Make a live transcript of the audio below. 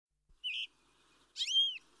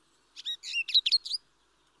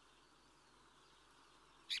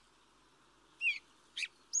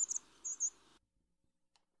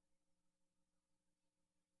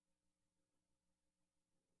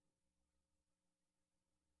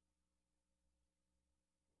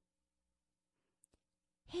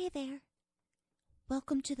Hey there.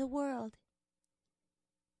 Welcome to the world.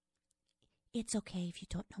 It's okay if you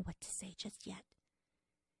don't know what to say just yet.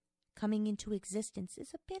 Coming into existence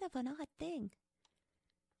is a bit of an odd thing.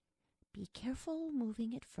 Be careful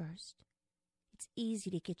moving at first. It's easy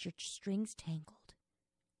to get your strings tangled.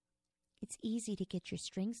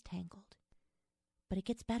 But it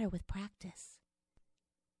gets better with practice.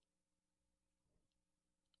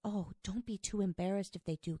 Oh, don't be too embarrassed if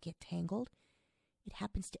they do get tangled. It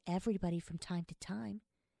happens to everybody from time to time.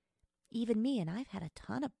 Even me, and I've had a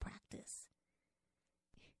ton of practice.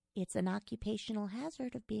 It's an occupational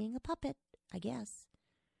hazard of being a puppet, I guess.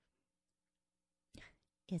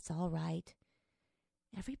 It's all right.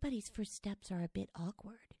 Everybody's first steps are a bit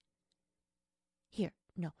awkward. Here,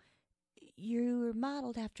 no. You're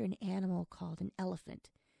modeled after an animal called an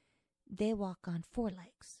elephant. They walk on 4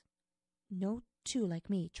 legs. No 2 like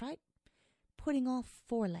me. Try putting all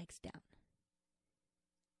 4 legs down.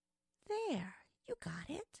 There, you got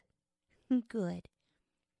it. Good.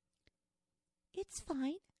 It's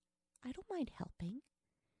fine. I don't mind helping.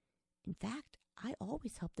 In fact, I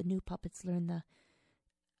always help the new puppets learn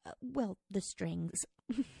the strings.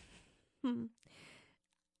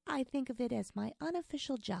 I think of it as my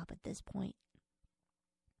unofficial job at this point.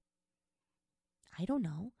 I don't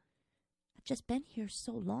know. I've just been here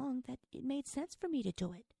so long that it made sense for me to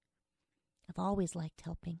do it. I've always liked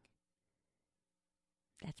helping.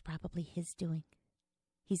 That's probably his doing.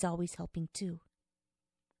 He's always helping too.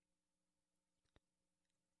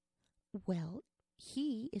 Well,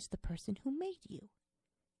 he is the person who made you.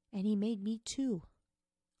 And he made me too.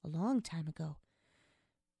 A long time ago.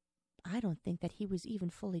 I don't think that he was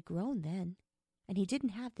even fully grown then. And he didn't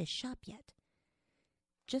have this shop yet.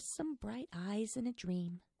 Just some bright eyes and a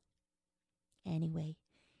dream. Anyway,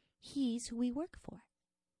 he's who we work for.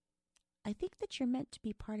 I think that you're meant to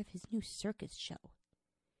be part of his new circus show.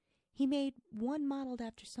 He made one modeled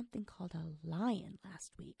after something called a lion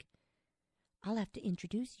last week. I'll have to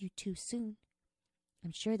introduce you two soon.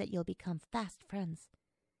 I'm sure that you'll become fast friends.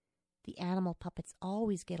 The animal puppets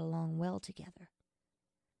always get along well together.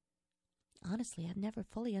 Honestly, I've never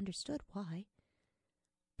fully understood why.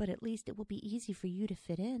 But at least it will be easy for you to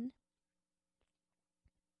fit in.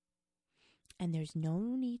 And there's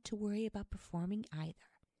no need to worry about performing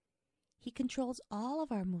either. He controls all of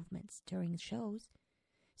our movements during shows,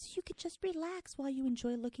 so you can just relax while you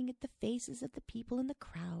enjoy looking at the faces of the people in the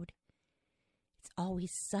crowd. It's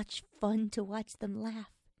always such fun to watch them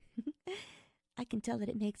laugh. I can tell that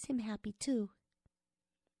it makes him happy too.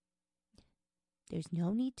 There's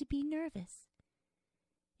no need to be nervous.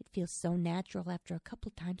 It feels so natural after a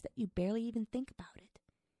couple times that you barely even think about it.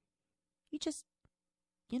 You just,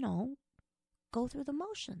 go through the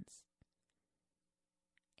motions.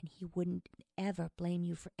 And he wouldn't ever blame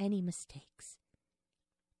you for any mistakes.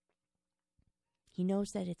 He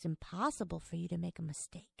knows that it's impossible for you to make a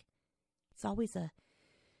mistake. It's always a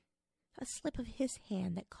slip of his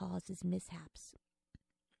hand that causes mishaps.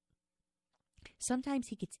 Sometimes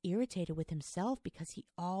he gets irritated with himself because he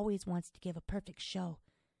always wants to give a perfect show,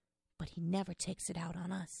 but he never takes it out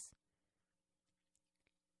on us.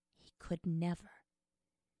 He could never.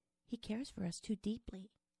 He cares for us too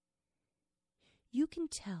deeply. You can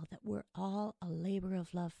tell that we're all a labor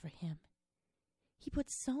of love for him. He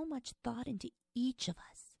puts so much thought into each of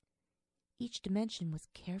us. Each dimension was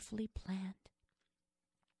carefully planned.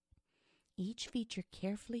 Each feature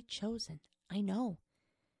carefully chosen. I know.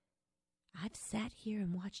 I've sat here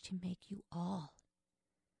and watched him make you all.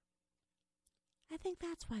 I think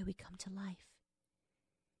that's why we come to life.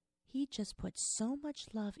 He just puts so much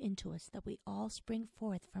love into us that we all spring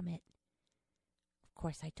forth from it. Of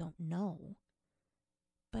course, I don't know.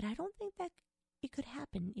 But I don't think that it could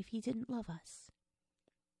happen if he didn't love us.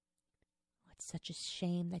 It's such a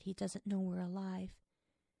shame that he doesn't know we're alive.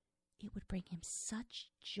 It would bring him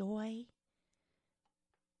such joy.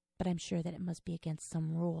 But I'm sure that it must be against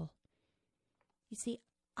some rule. You see,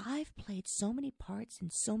 I've played so many parts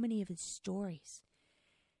in so many of his stories.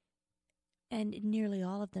 And in nearly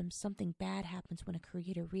all of them, something bad happens when a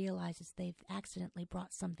creator realizes they've accidentally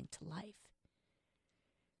brought something to life.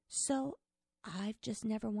 So, I've just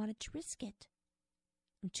never wanted to risk it.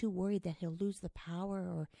 I'm too worried that he'll lose the power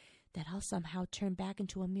or that I'll somehow turn back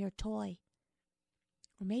into a mere toy.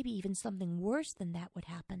 Or maybe even something worse than that would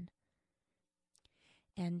happen.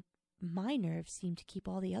 And my nerves seem to keep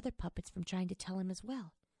all the other puppets from trying to tell him as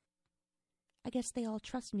well. I guess they all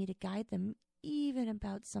trust me to guide them, even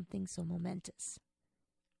about something so momentous.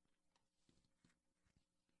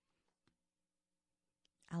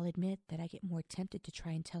 I'll admit that I get more tempted to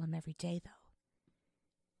try and tell him every day, though.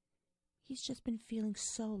 He's just been feeling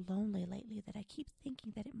so lonely lately that I keep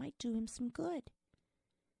thinking that it might do him some good.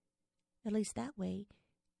 At least that way,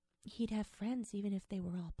 he'd have friends even if they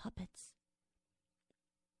were all puppets.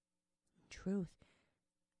 In truth,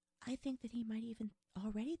 I think that he might even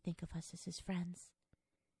already think of us as his friends.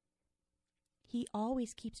 He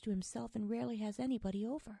always keeps to himself and rarely has anybody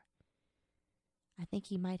over. I think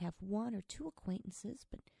he might have 1 or 2 acquaintances,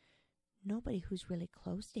 but nobody who's really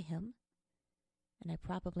close to him. And I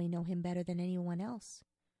probably know him better than anyone else.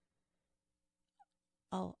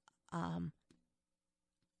 I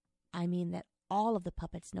mean that all of the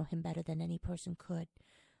puppets know him better than any person could.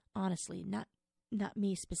 Honestly, not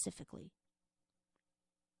me specifically.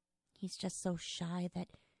 He's just so shy that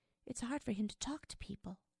it's hard for him to talk to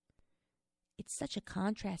people. It's such a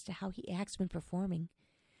contrast to how he acts when performing.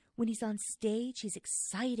 When he's on stage, he's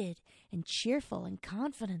excited and cheerful and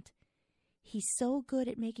confident. He's so good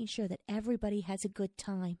at making sure that everybody has a good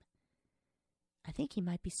time. I think he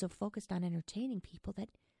might be so focused on entertaining people that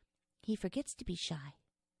he forgets to be shy.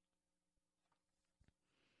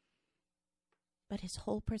 But his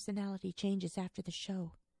whole personality changes after the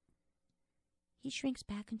show. He shrinks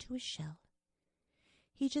back into his shell.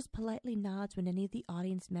 He just politely nods when any of the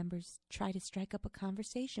audience members try to strike up a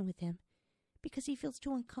conversation with him because he feels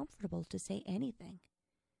too uncomfortable to say anything.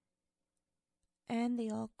 And they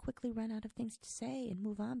all quickly run out of things to say and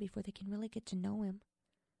move on before they can really get to know him.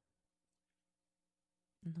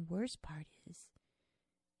 And the worst part is,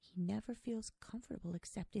 he never feels comfortable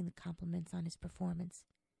accepting the compliments on his performance.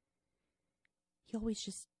 He always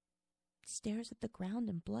just stares at the ground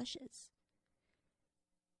and blushes.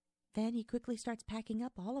 Then he quickly starts packing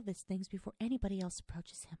up all of his things before anybody else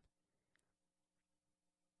approaches him.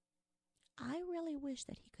 I really wish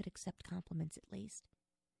that he could accept compliments at least.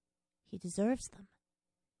 He deserves them.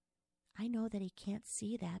 I know that he can't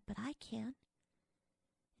see that, but I can.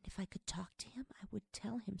 And if I could talk to him, I would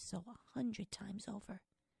tell him so 100 times over.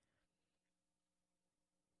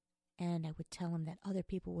 And I would tell him that other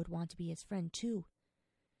people would want to be his friend too.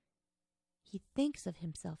 He thinks of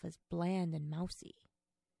himself as bland and mousy.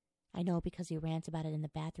 I know because he rants about it in the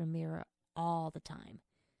bathroom mirror all the time.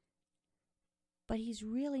 But he's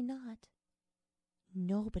really not.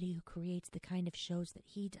 Nobody who creates the kind of shows that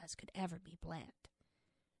he does could ever be bland.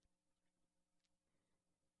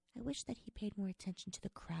 I wish that he paid more attention to the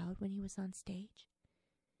crowd when he was on stage.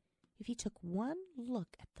 If he took one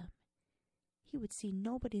look at them, he would see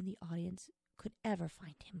nobody in the audience could ever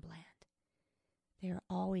find him bland. They are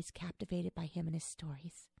always captivated by him and his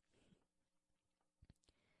stories.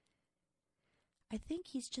 I think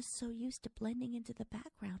he's just so used to blending into the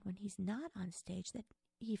background when he's not on stage that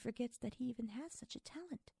he forgets that he even has such a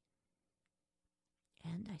talent.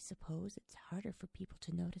 And I suppose it's harder for people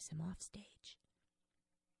to notice him off stage.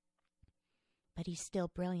 But he's still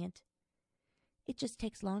brilliant. It just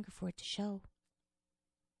takes longer for it to show.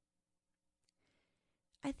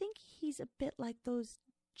 I think he's a bit like those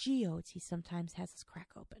geodes he sometimes has us crack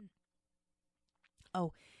open.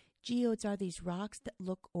 Oh, geodes are these rocks that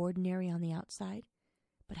look ordinary on the outside,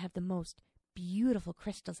 but have the most beautiful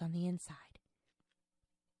crystals on the inside.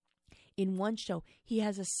 In one show, he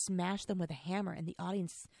has us smash them with a hammer, and the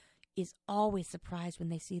audience is always surprised when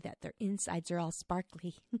they see that their insides are all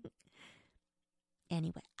sparkly.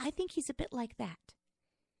 Anyway, I think he's a bit like that.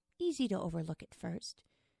 Easy to overlook at first.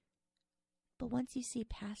 But once you see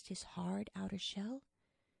past his hard outer shell,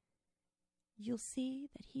 you'll see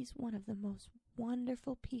that he's one of the most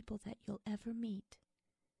wonderful people that you'll ever meet.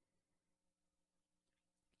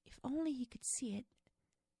 If only he could see it,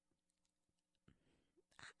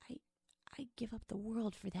 I'd give up the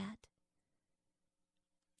world for that.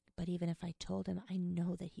 But even if I told him, I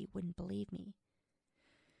know that he wouldn't believe me.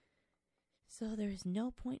 So there is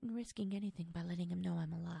no point in risking anything by letting him know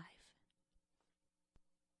I'm alive.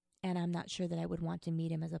 And I'm not sure that I would want to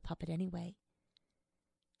meet him as a puppet anyway.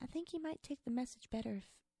 I think he might take the message better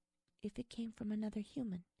if it came from another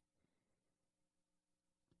human.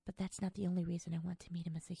 But that's not the only reason I want to meet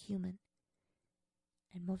him as a human.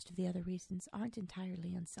 And most of the other reasons aren't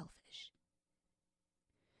entirely unselfish.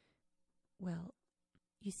 Well,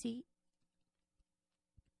 you see,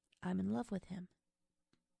 I'm in love with him.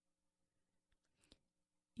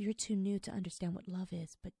 You're too new to understand what love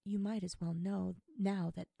is, but you might as well know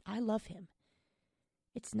now that I love him.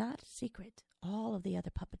 It's not a secret. All of the other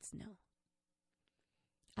puppets know.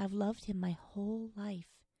 I've loved him my whole life.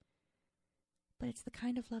 But it's the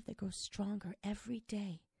kind of love that grows stronger every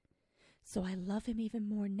day. So I love him even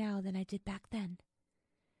more now than I did back then.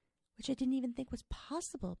 Which I didn't even think was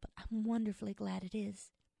possible, but I'm wonderfully glad it is.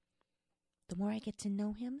 The more I get to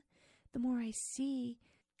know him, the more I see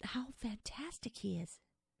how fantastic he is.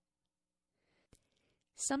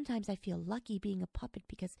 Sometimes I feel lucky being a puppet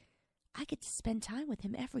because I get to spend time with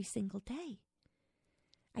him every single day.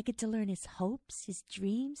 I get to learn his hopes, his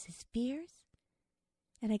dreams, his fears.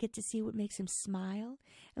 And I get to see what makes him smile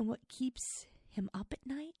and what keeps him up at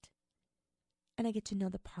night. And I get to know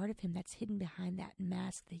the part of him that's hidden behind that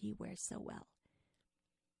mask that he wears so well.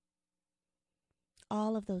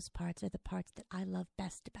 All of those parts are the parts that I love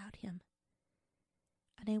best about him.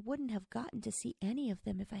 And I wouldn't have gotten to see any of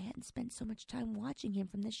them if I hadn't spent so much time watching him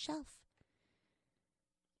from the shelf.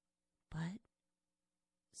 But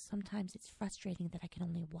sometimes it's frustrating that I can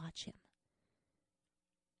only watch him.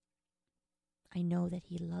 I know that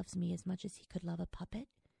he loves me as much as he could love a puppet,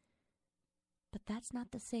 but that's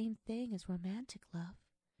not the same thing as romantic love,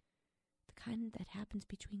 the kind that happens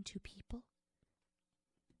between two people.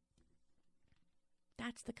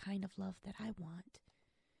 That's the kind of love that I want,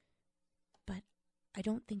 but I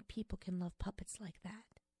don't think people can love puppets like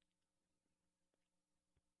that.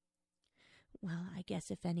 Well, I guess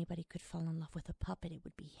if anybody could fall in love with a puppet, it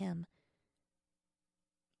would be him.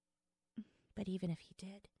 But even if he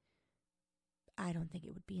did, I don't think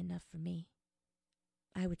it would be enough for me.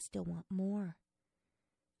 I would still want more.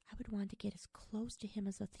 I would want to get as close to him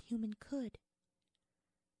as a human could.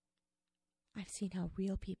 I've seen how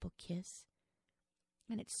real people kiss,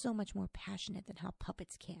 and it's so much more passionate than how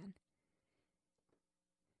puppets can.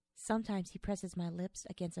 Sometimes he presses my lips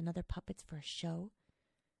against another puppet's for a show.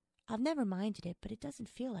 I've never minded it, but it doesn't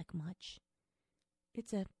feel like much.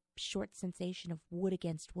 It's a short sensation of wood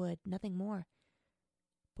against wood, nothing more.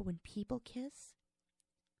 But when people kiss,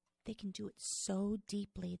 they can do it so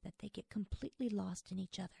deeply that they get completely lost in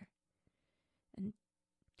each other. And,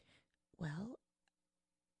 well,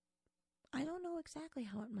 I don't know exactly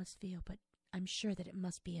how it must feel, but I'm sure that it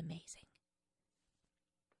must be amazing.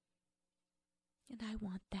 And I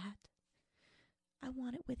want that. I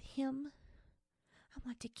want it with him. I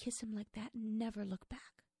want to kiss him like that and never look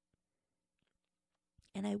back.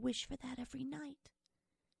 And I wish for that every night.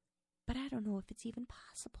 But I don't know if it's even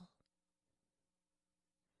possible.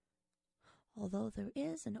 Although there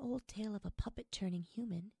is an old tale of a puppet turning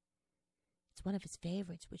human. It's one of his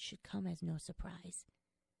favorites, which should come as no surprise.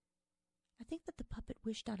 I think that the puppet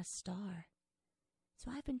wished on a star.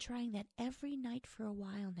 So I've been trying that every night for a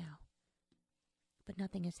while now. But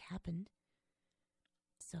nothing has happened.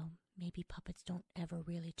 So maybe puppets don't ever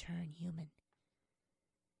really turn human.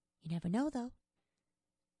 You never know, though.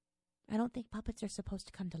 I don't think puppets are supposed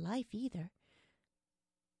to come to life either.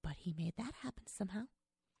 But he made that happen somehow.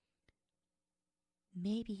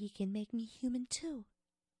 Maybe he can make me human too.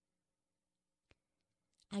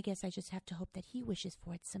 I guess I just have to hope that he wishes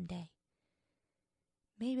for it someday.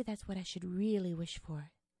 Maybe that's what I should really wish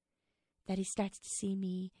for. That he starts to see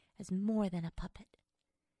me as more than a puppet.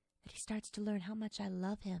 That he starts to learn how much I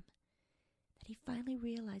love him. That he finally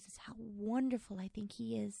realizes how wonderful I think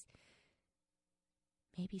he is.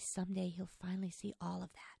 Maybe someday he'll finally see all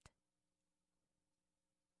of that.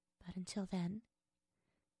 But until then,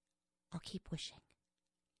 I'll keep wishing.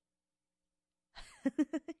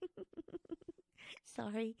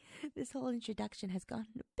 Sorry, this whole introduction has gone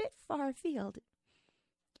a bit far afield.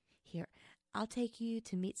 Here, I'll take you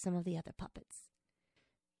to meet some of the other puppets.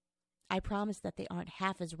 I promise that they aren't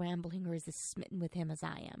half as rambling or as smitten with him as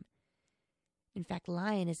I am. In fact,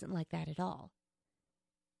 Lion isn't like that at all.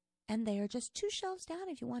 And they are just 2 shelves down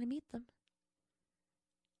if you want to meet them.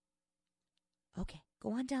 Okay,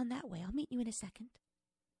 go on down that way. I'll meet you in a second.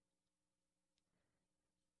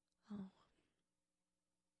 Oh,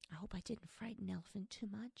 I hope I didn't frighten Elephant too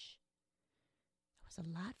much. There was a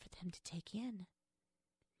lot for them to take in.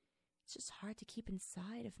 It's just hard to keep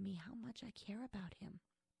inside of me how much I care about him.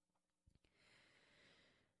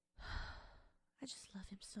 I just love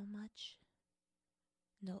him so much.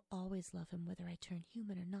 And I'll always love him whether I turn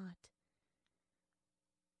human or not.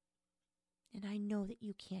 And I know that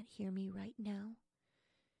you can't hear me right now,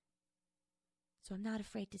 so I'm not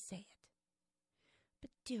afraid to say it. But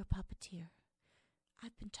dear Puppeteer,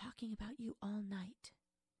 I've been talking about you all night.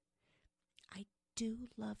 I do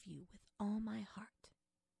love you with all my heart,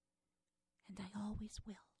 and I always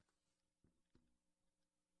will.